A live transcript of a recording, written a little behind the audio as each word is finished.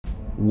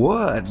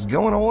What's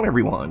going on,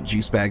 everyone?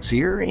 Juicebags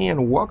here,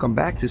 and welcome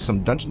back to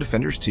some Dungeon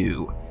Defenders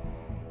 2.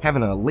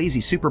 Having a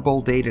lazy Super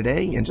Bowl day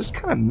today, and just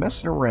kind of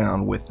messing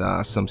around with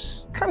some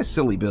kind of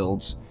silly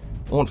builds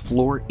on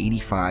floor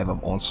 85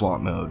 of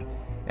Onslaught mode.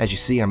 As you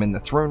see, I'm in the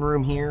throne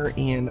room here,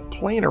 and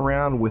playing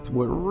around with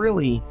what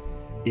really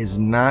is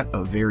not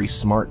a very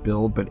smart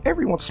build, but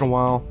every once in a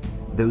while,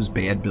 those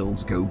bad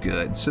builds go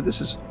good. So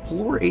this is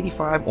floor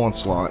 85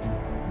 Onslaught,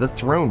 the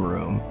throne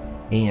room,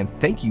 and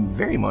thank you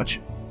very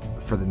much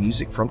for the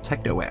music from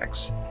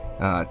TeknoAxe.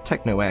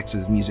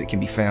 TeknoAxe's music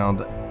can be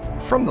found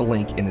from the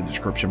link in the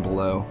description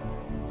below.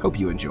 Hope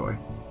you enjoy.